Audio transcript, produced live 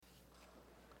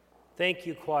Thank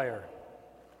you, choir.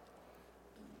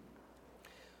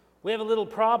 We have a little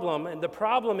problem, and the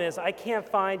problem is I can't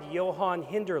find Johann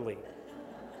Hinderle.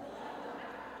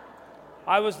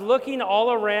 I was looking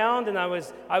all around, and I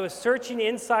was searching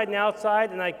inside and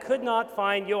outside, and I could not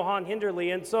find Johann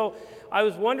Hinderle. And so I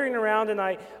was wandering around, and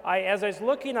as I was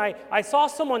looking, I saw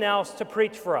someone else to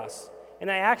preach for us.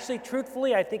 And I actually,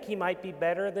 truthfully, I think he might be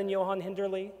better than Johann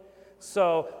Hinderle.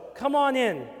 So come on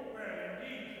in. Well,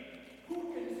 indeed,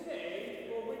 who can say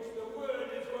for which the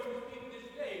word is going to speak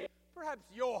this day? Perhaps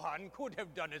Johann could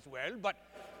have done as well, but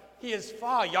he is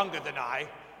far younger than I,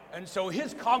 and so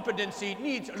his competency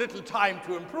needs a little time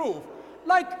to improve.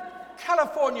 Like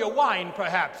California wine,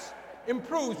 perhaps,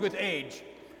 improves with age.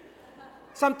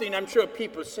 Something I'm sure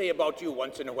people say about you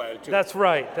once in a while, too. That's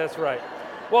right.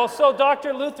 Well, so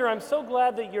Dr. Luther, I'm so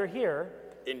glad that you're here.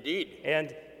 Indeed.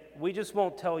 And we just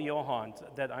won't tell Johann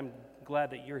that I'm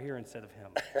glad that you're here instead of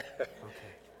him. Okay.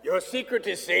 Your secret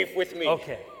is safe with me.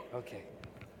 Okay.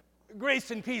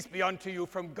 Grace and peace be unto you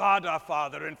from God our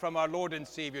Father and from our Lord and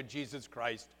Savior Jesus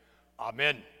Christ.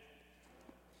 Amen.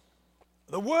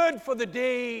 The word for the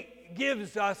day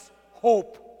gives us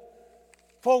hope.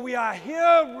 For we are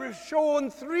here shown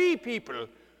three people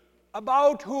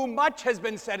about whom much has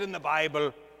been said in the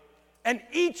Bible, and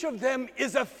each of them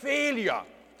is a failure.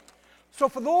 So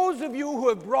for those of you who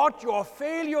have brought your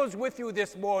failures with you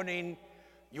this morning,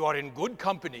 you are in good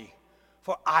company.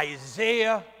 For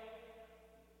Isaiah,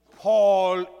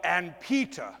 Paul, and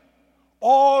Peter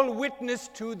all witness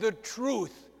to the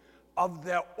truth of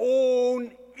their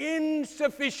own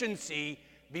insufficiency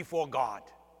before God.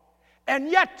 And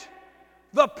yet,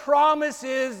 the promise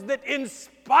is that in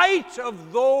spite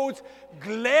of those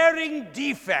glaring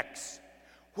defects,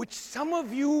 which some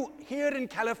of you here in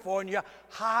California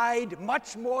hide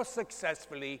much more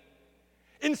successfully,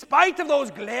 in spite of those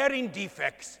glaring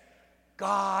defects,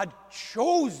 God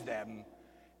chose them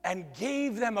and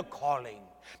gave them a calling.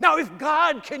 Now, if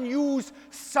God can use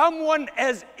someone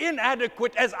as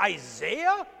inadequate as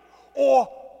Isaiah or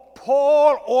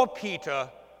Paul or Peter,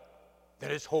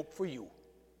 there is hope for you.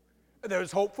 There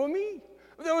is hope for me.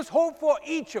 There is hope for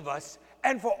each of us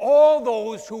and for all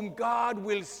those whom God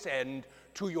will send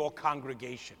to your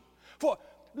congregation. For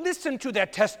listen to their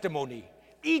testimony.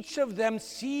 Each of them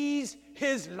sees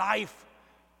his life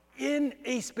in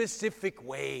a specific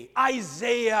way.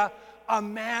 Isaiah, a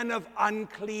man of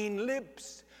unclean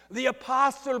lips. The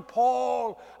Apostle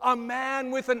Paul, a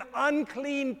man with an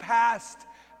unclean past.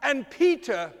 And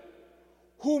Peter,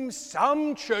 whom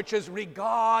some churches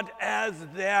regard as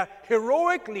their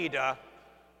heroic leader,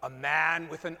 a man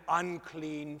with an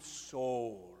unclean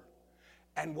soul.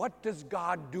 And what does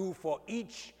God do for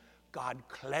each? God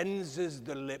cleanses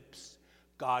the lips.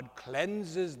 God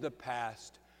cleanses the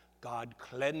past. God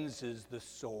cleanses the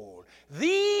soul.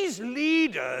 These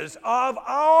leaders of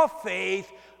our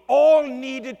faith all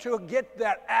needed to get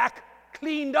their act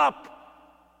cleaned up.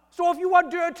 So if you are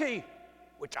dirty,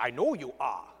 which I know you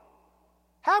are,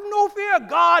 have no fear.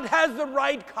 God has the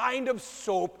right kind of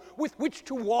soap with which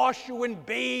to wash you and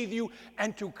bathe you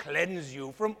and to cleanse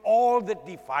you from all that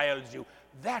defiles you.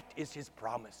 That is his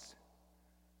promise.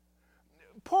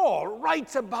 Paul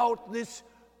writes about this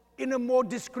in a more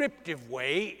descriptive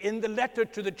way in the letter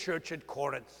to the church at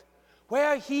Corinth,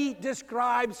 where he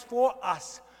describes for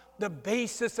us the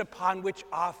basis upon which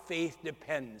our faith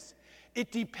depends.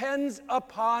 It depends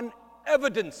upon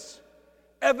evidence.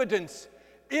 Evidence.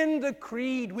 In the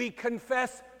Creed, we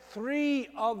confess three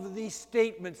of the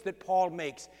statements that Paul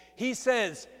makes. He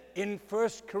says in 1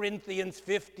 Corinthians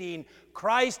 15,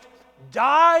 Christ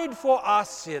died for our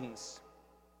sins.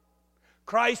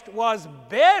 Christ was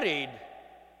buried,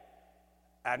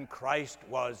 and Christ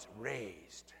was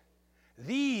raised.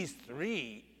 These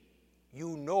three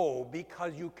you know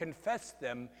because you confess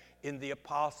them in the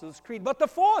Apostles' Creed. But the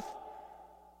fourth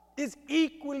is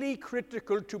equally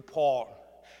critical to Paul,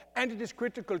 and it is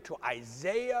critical to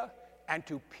Isaiah and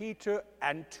to Peter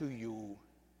and to you.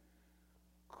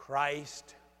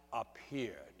 Christ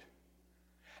appeared.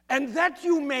 And that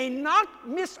you may not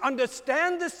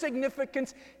misunderstand the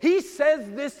significance, he says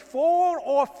this 4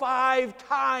 or 5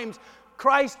 times.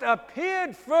 Christ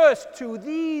appeared first to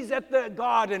these at the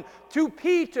garden, to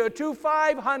Peter, to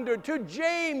 500, to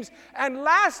James, and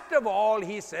last of all,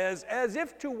 he says, as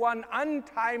if to one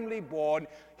untimely born,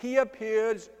 he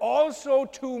appears also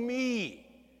to me.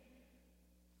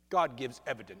 God gives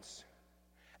evidence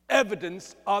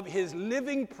of his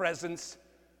living presence,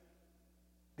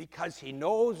 because he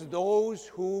knows those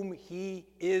whom he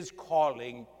is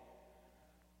calling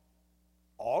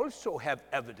also have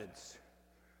evidence.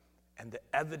 And the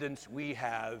evidence we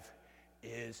have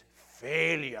is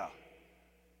failure.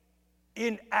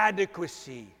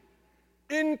 inadequacy,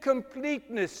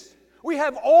 incompleteness. We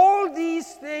have all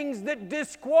these things that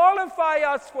disqualify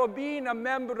us for being a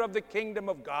member of the kingdom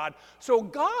of God. So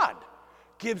God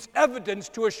gives evidence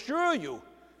to assure you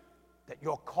that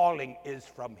your calling is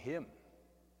from Him.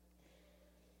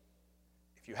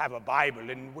 If you have a Bible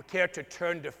and would care to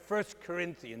turn to 1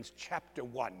 Corinthians chapter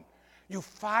 1, you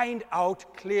find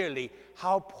out clearly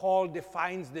how Paul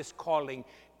defines this calling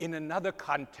in another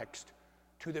context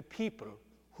to the people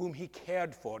whom he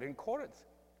cared for in Corinth.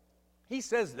 He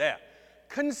says there,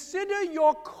 "Consider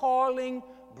your calling,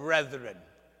 brethren."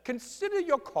 Consider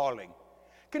your calling.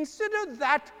 Consider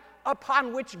that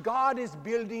upon which God is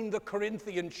building the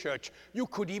Corinthian church. You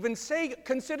could even say,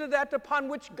 consider that upon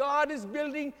which God is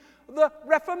building the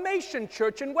Reformation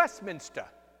church in Westminster.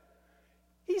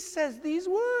 He says these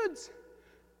words,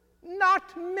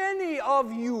 "Not many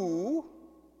of you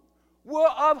were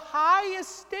of high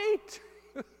estate."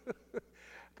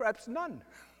 Perhaps none.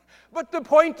 But the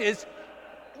point is,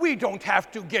 we don't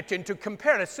have to get into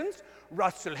comparisons.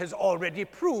 Russell has already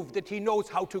proved that he knows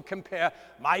how to compare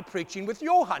my preaching with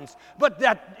Johann's, but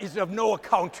that is of no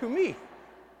account to me.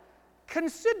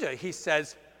 Consider, he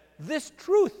says, this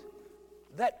truth,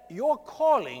 that your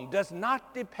calling does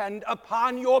not depend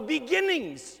upon your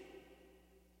beginnings.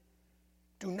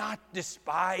 Do not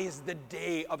despise the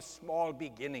day of small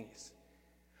beginnings.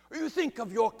 You think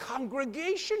of your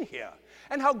congregation here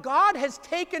and how God has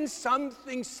taken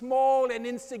something small and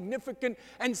insignificant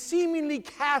and seemingly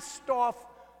cast off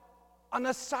on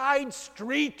a side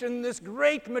street in this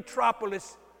great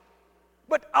metropolis.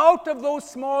 But out of those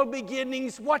small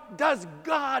beginnings, what does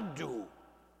God do?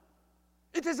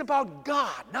 It is about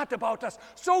God, not about us.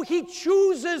 So He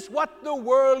chooses what the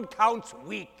world counts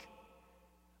weak.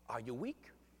 Are you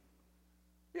weak?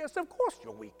 Yes, of course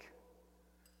you're weak.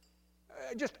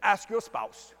 Just ask your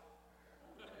spouse,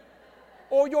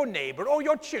 or your neighbor, or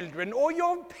your children, or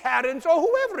your parents, or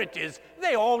whoever it is.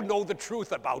 They all know the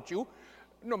truth about you,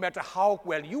 no matter how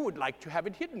well you would like to have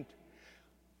it hidden.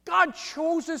 God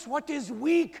chooses what is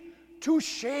weak to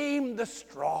shame the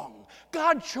strong.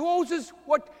 God chose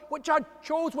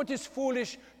what is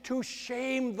foolish to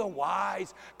shame the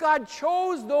wise. God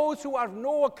chose those who are of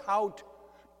no account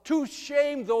to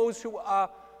shame those who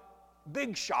are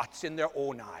big shots in their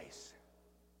own eyes.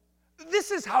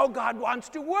 This is how God wants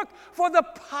to work, for the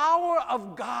power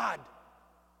of God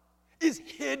is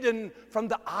hidden from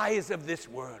the eyes of this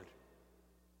world.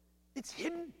 It's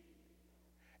hidden.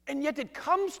 And yet it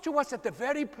comes to us at the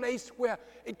very place where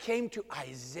it came to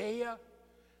Isaiah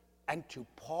and to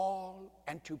Paul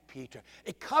and to Peter.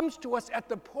 It comes to us at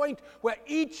the point where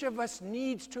each of us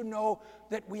needs to know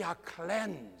that we are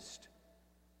cleansed.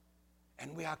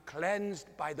 And we are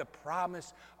cleansed by the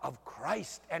promise of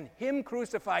Christ and Him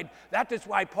crucified. That is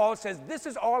why Paul says, this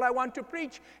is all I want to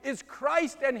preach, is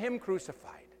Christ and Him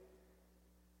crucified.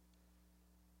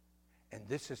 And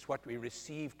this is what we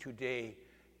receive today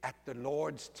at the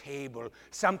Lord's table,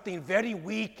 something very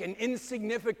weak and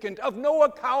insignificant, of no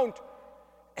account.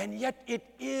 And yet it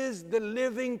is the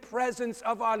living presence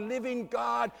of our living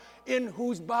God, in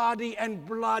whose body and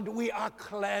blood we are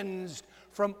cleansed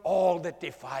from all that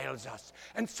defiles us.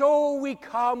 And so we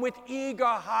come with eager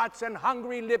hearts and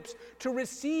hungry lips to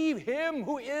receive Him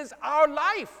who is our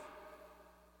life.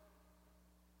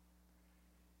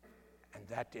 And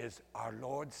that is our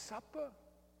Lord's Supper.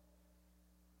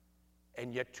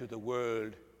 And yet to the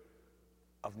world,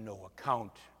 of no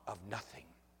account, of nothing.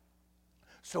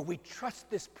 So we trust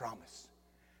this promise,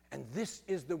 and this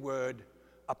is the word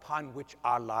upon which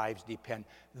our lives depend.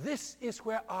 This is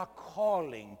where our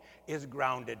calling is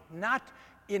grounded, not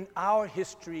in our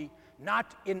history,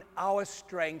 not in our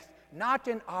strength, not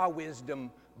in our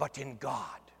wisdom, but in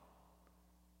God.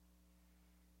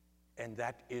 And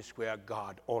that is where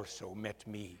God also met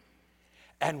me.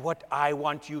 And what I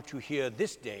want you to hear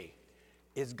this day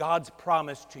is God's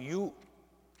promise to you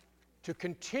to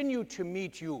continue to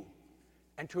meet you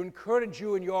and to encourage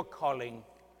you in your calling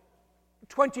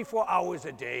 24 hours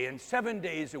a day and 7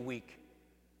 days a week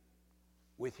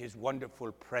with His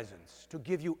wonderful presence, to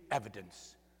give you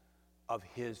evidence of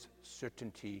His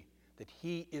certainty that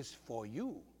He is for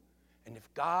you. And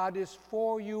if God is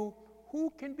for you,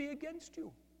 who can be against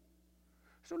you?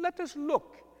 So let us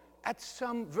look at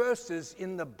some verses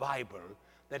in the Bible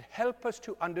that help us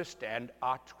to understand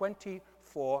our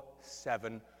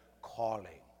 24/7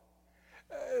 calling.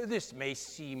 This may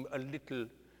seem a little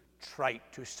trite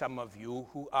to some of you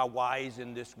who are wise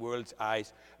in this world's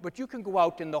eyes, but you can go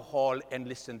out in the hall and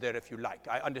listen there if you like.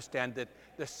 I understand that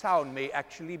the sound may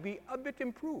actually be a bit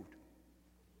improved.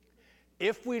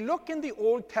 If we look in the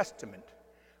Old Testament,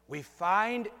 we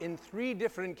find in 3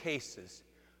 different cases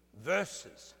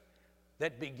verses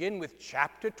that begin with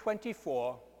chapter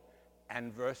 24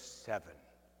 and verse 7.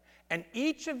 And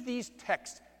each of these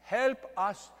texts help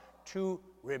us to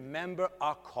remember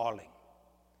our calling.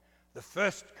 The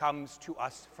first comes to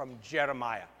us from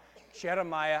Jeremiah.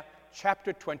 Jeremiah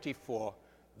chapter 24,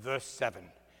 verse 7.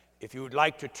 If you would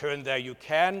like to turn there, you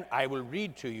can. I will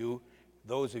read to you,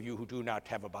 those of you who do not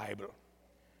have a Bible.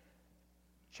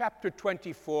 Chapter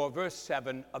 24, verse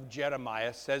 7 of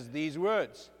Jeremiah says these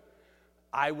words,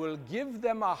 I will give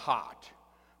them a heart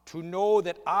to know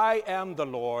that I am the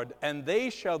Lord, and they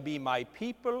shall be my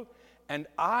people, and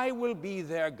I will be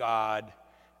their God,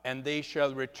 and they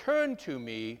shall return to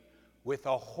me with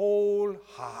a whole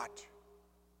heart.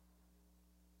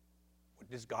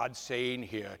 What is God saying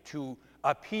here to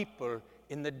a people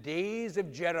in the days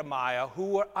of Jeremiah who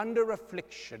were under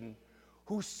affliction,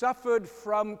 who suffered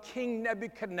from King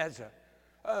Nebuchadnezzar?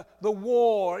 The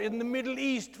war in the Middle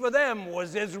East for them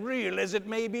was as real as it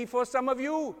may be for some of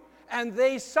you, and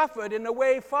they suffered in a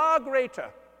way far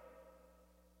greater.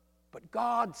 But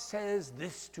God says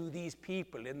this to these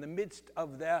people in the midst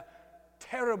of their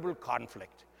terrible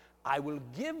conflict. I will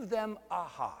give them a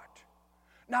heart.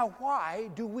 Now, why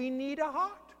do we need a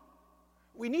heart?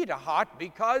 We need a heart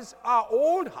because our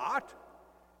old heart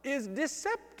is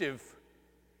deceptive.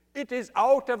 It is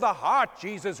out of the heart,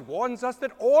 Jesus warns us,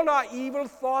 that all our evil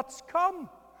thoughts come.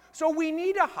 So we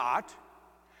need a heart.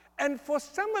 And for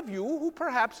some of you who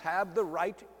perhaps have the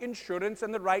right insurance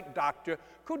and the right doctor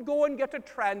could go and get a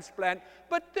transplant,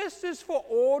 but this is for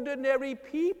ordinary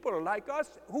people like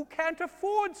us who can't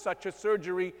afford such a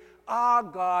surgery. Our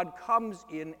God comes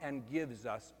in and gives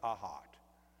us a heart.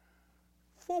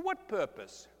 For what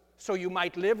purpose? So you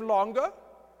might live longer?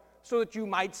 So that you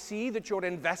might see that your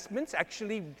investments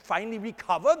actually finally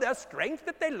recover their strength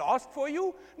that they lost for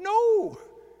you? No.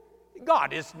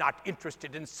 God is not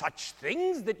interested in such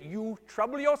things that you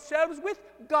trouble yourselves with.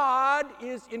 God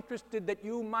is interested that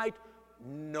you might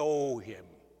know him.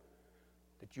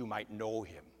 That you might know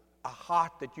him. A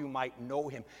heart that you might know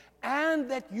him. And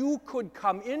that you could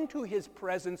come into his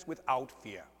presence without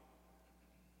fear.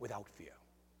 Without fear.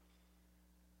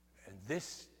 And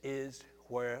this is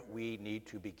where we need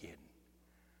to begin.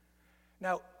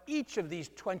 Now, each of these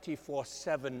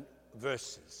 24/7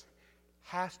 verses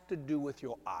has to do with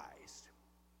your eyes.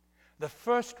 The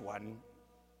first one,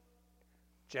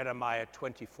 Jeremiah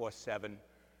 24:7,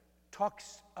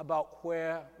 talks about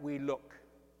where we look.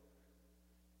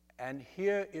 And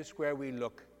here is where we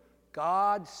look.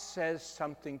 God says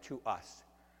something to us.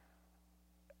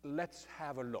 Let's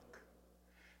have a look.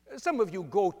 Some of you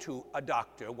go to a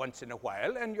doctor once in a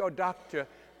while, and your doctor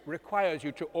requires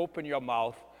you to open your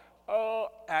mouth,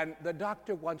 and the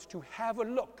doctor wants to have a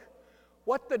look.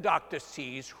 What the doctor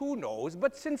sees, who knows?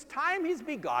 But since time has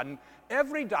begun,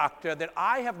 every doctor that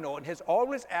I have known has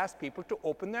always asked people to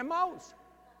open their mouths,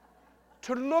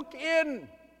 to look in.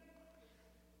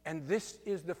 And this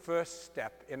is the first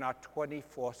step in our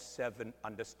 24/7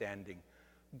 understanding.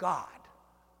 God,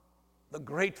 the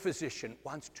great physician,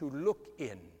 wants to look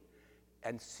in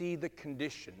and see the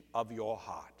condition of your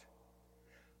heart,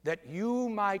 that you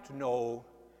might know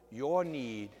your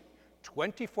need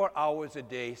 24 hours a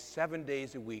day, 7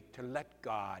 days a week, to let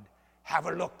God have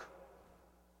a look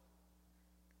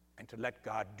and to let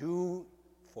God do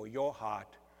for your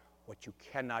heart what you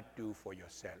cannot do for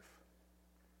yourself.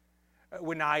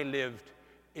 When I lived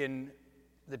in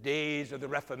the days of the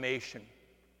Reformation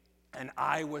and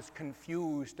I was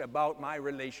confused about my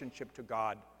relationship to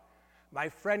God, my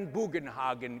friend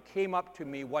Bugenhagen came up to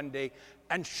me one day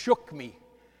and shook me.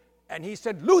 And he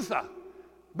said, Luther,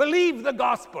 believe the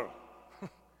gospel.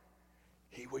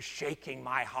 He was shaking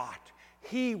my heart.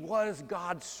 He was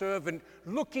God's servant,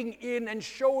 looking in and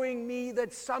showing me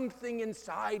that something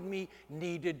inside me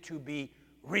needed to be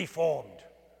reformed,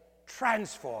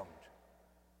 transformed.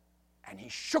 And he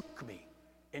shook me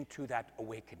into that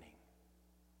awakening.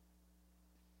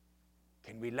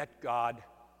 Can we let God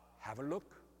have a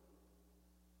look?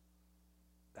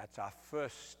 That's our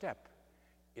first step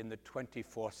in the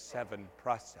 24/7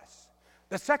 process.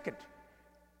 The second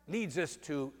leads us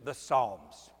to the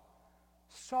Psalms.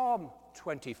 Psalm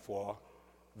 24,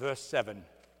 verse 7.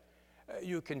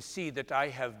 You can see that I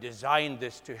have designed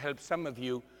this to help some of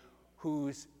you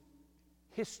whose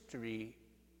history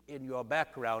in your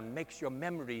background makes your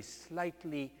memory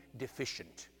slightly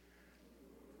deficient.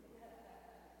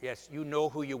 Yes, you know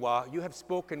who you are. You have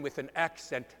spoken with an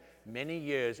accent many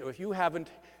years, or if you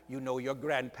haven't, you know your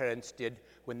grandparents did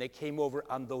when they came over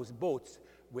on those boats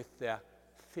with their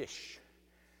fish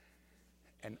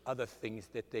and other things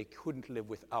that they couldn't live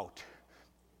without.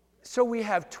 So we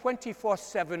have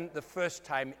 24/7. The first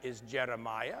time is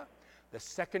Jeremiah. The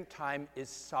second time is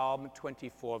Psalm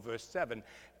 24, verse 7.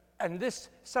 And this,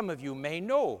 some of you may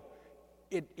know,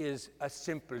 it is a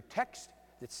simple text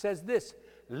that says this: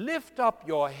 "Lift up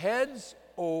your heads,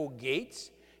 O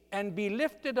gates, and be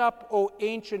lifted up, O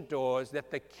ancient doors,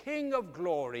 that the King of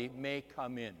glory may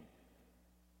come in."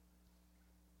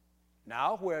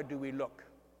 Now, where do we look?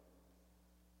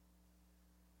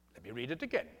 Let me read it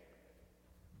again.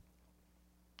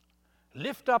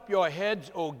 "Lift up your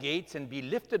heads, O gates, and be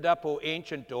lifted up, O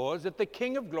ancient doors, that the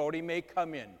King of glory may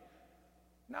come in."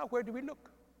 Now, where do we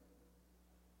look?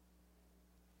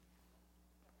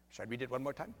 Shall I read it one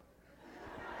more time?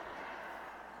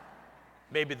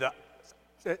 Maybe the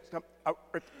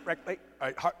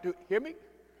hard to hear me?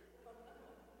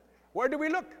 Where do we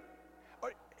look?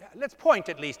 Let's point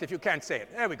at least if you can't say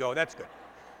it. There we go, that's good.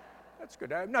 That's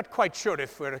good. I'm not quite sure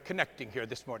if we're connecting here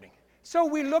this morning. So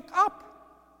we look up.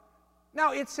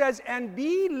 Now it says, "And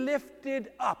be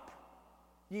lifted up,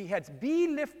 ye heads, be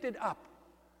lifted up.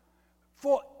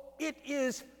 For it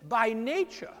is by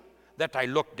nature that I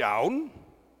look down,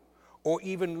 or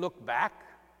even look back,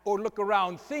 or look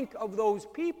around." Think of those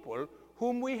people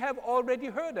whom we have already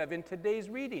heard of in today's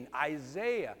reading: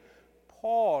 Isaiah,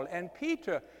 Paul, and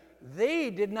Peter. They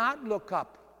did not look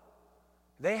up.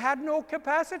 They had no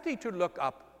capacity to look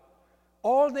up.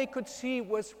 All they could see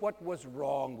was what was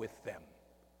wrong with them.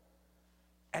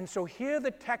 And so here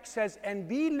the text says, "And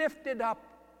be lifted up."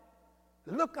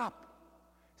 Look up.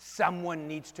 Someone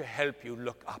needs to help you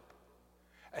look up.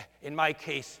 In my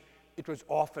case, it was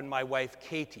often my wife,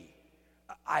 Katie.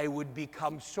 I would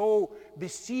become so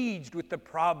besieged with the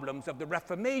problems of the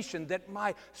Reformation that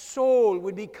my soul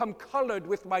would become colored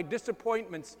with my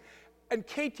disappointments, and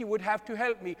Katie would have to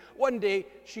help me. One day,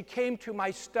 she came to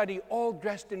my study all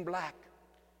dressed in black.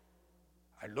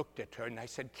 I looked at her and I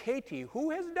said, "Katie, who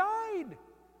has died?"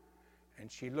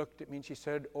 And she looked at me and she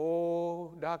said, "Oh,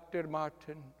 Dr.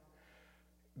 Martin,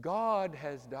 God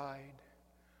has died."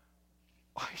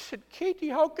 I said, "Katie,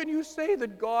 how can you say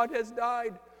that God has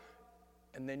died?"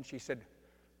 And then she said,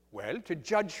 "Well, to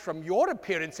judge from your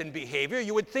appearance and behavior,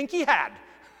 you would think he had."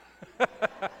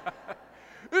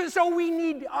 So we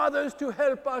need others to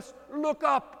help us look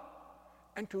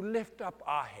up and to lift up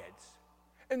our heads.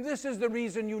 And this is the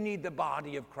reason you need the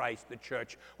body of Christ, the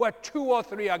church. Where 2 or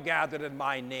 3 are gathered in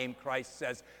my name, Christ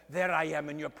says, there I am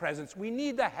in your presence. We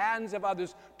need the hands of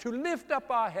others to lift up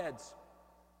our heads.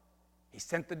 He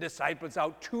sent the disciples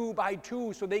out 2 by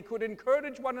 2 so they could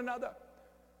encourage one another.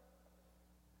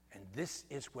 And this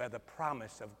is where the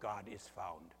promise of God is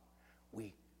found.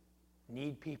 We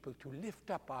need people to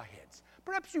lift up our heads.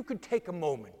 Perhaps you could take a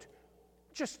moment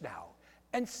just now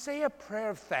and say a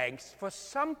prayer of thanks for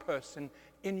some person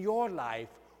in your life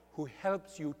who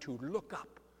helps you to look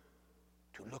up,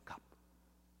 to look up.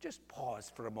 Just pause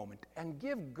for a moment and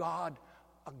give God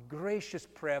a gracious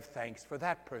prayer of thanks for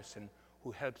that person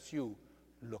who helps you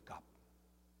look up.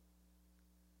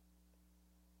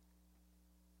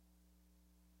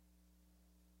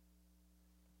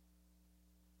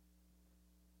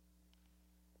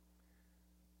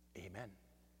 Amen.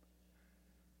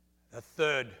 The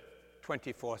third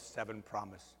 24/7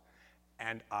 promise,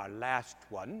 and our last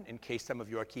one, in case some of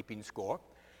you are keeping score,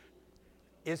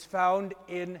 is found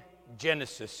in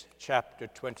Genesis chapter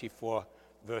 24,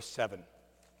 verse 7.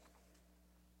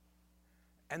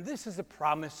 And this is a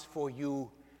promise for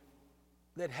you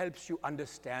that helps you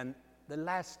understand the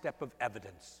last step of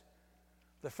evidence.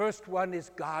 The first one is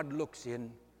God looks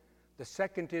in. The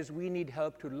second is we need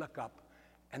help to look up.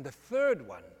 And the third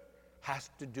one has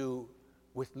to do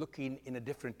with looking in a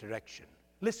different direction.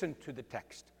 Listen to the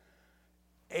text.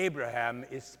 Abraham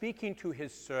is speaking to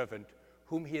his servant,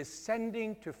 whom he is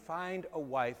sending to find a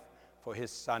wife for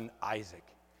his son Isaac.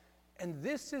 And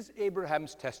this is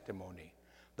Abraham's testimony.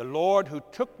 "The Lord who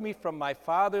took me from my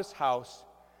father's house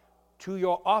to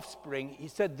your offspring," he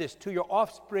said this, "to your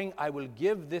offspring I will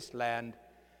give this land,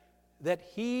 that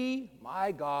he,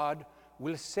 my God,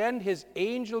 will send his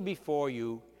angel before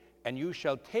you, and you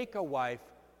shall take a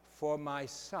wife for my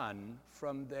son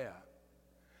from there."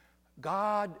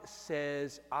 God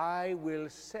says, "I will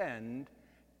send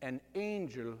an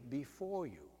angel before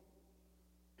you."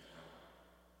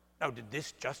 Now, did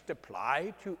this just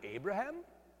apply to Abraham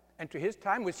and to his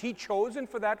time? Was he chosen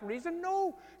for that reason?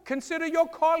 No. Consider your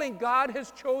calling. God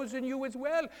has chosen you as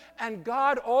well. And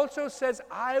God also says,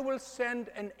 "I will send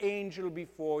an angel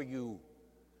before you."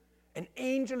 An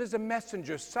angel is a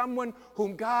messenger, someone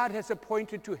whom God has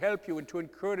appointed to help you and to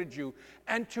encourage you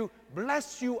and to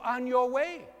bless you on your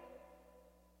way.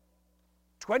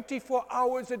 24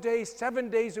 hours a day, 7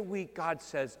 days a week, God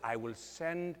says, "I will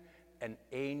send an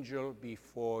angel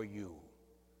before you.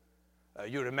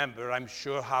 You remember, I'm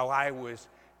sure, how I was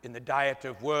in the diet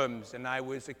of worms, and I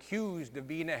was accused of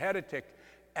being a heretic,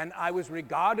 and I was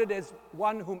regarded as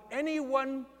one whom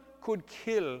anyone could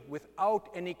kill without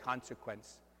any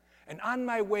consequence. And on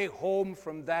my way home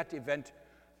from that event,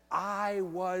 I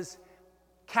was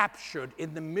captured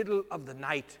in the middle of the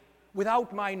night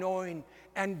without my knowing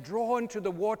and drawn to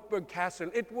the Wartburg Castle.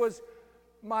 It was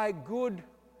my good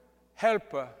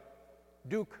helper,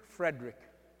 Duke Frederick.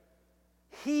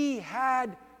 He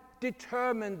had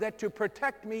determined that to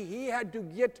protect me, he had to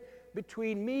get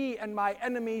between me and my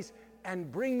enemies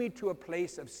and bring me to a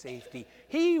place of safety.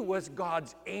 He was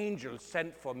God's angel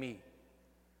sent for me.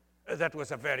 That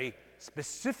was a very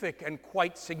specific and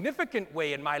quite significant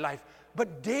way in my life.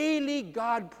 But daily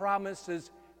God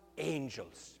promises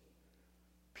angels,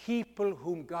 people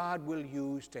whom God will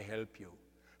use to help you,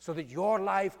 so that your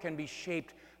life can be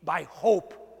shaped by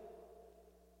hope.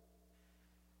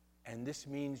 And this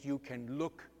means you can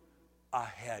look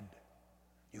ahead.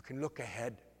 You can look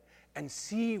ahead and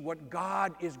see what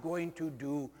God is going to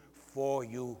do for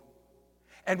you.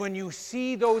 And when you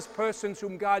see those persons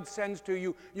whom God sends to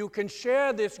you, you can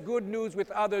share this good news with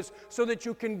others so that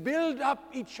you can build up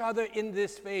each other in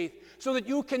this faith, so that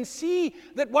you can see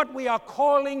that what we are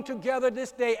calling together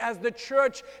this day as the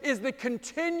church is the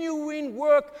continuing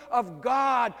work of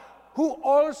God, who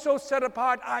also set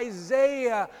apart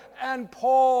Isaiah and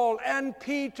Paul and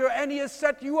Peter, and he has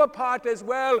set you apart as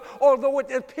well, although it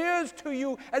appears to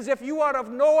you as if you are of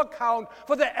no account.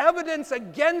 For the evidence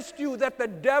against you that the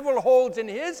devil holds in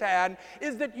his hand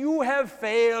is that you have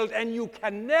failed and you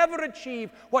can never achieve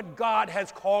what God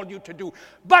has called you to do.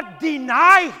 But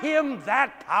deny him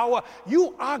that power.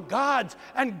 You are God's,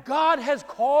 and God has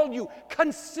called you.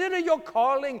 Consider your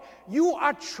calling. You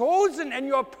are chosen, and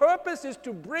your purpose is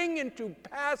to bring into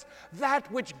pass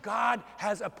that which God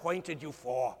has appointed you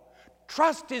for.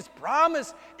 Trust his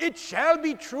promise. It shall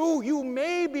be true. You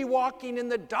may be walking in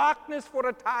the darkness for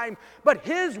a time, but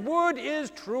his word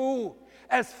is true.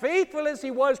 As faithful as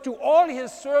he was to all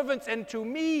his servants and to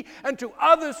me and to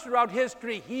others throughout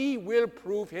history, he will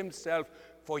prove himself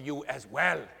for you as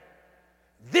well.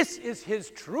 This is his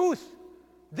truth.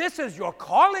 This is your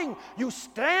calling. You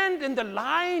stand in the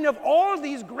line of all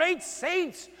these great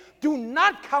saints. Do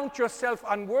not count yourself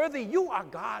unworthy. You are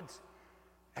God's,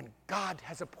 and God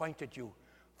has appointed you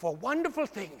for wonderful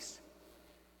things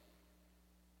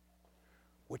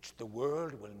which the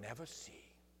world will never see.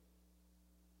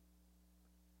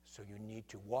 So you need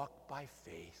to walk by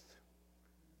faith.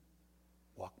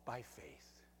 Walk by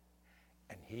faith,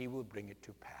 and he will bring it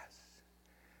to pass.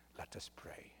 Let us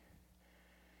pray.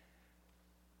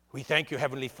 We thank you,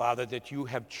 Heavenly Father, that you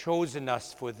have chosen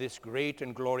us for this great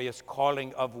and glorious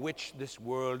calling of which this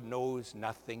world knows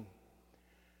nothing.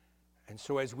 And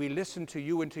so as we listen to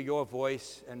you and to your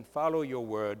voice and follow your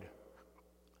word,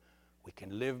 we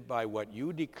can live by what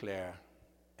you declare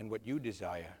and what you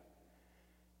desire.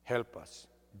 Help us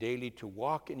daily to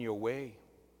walk in your way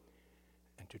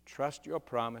and to trust your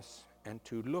promise and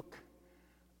to look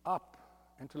up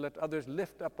and to let others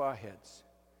lift up our heads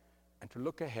and to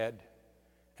look ahead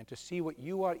and to see what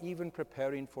you are even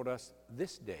preparing for us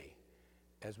this day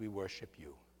as we worship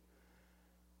you.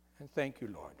 And thank you,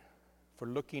 Lord, for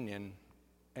looking in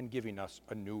and giving us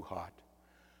a new heart.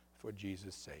 For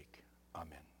Jesus' sake,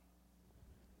 amen.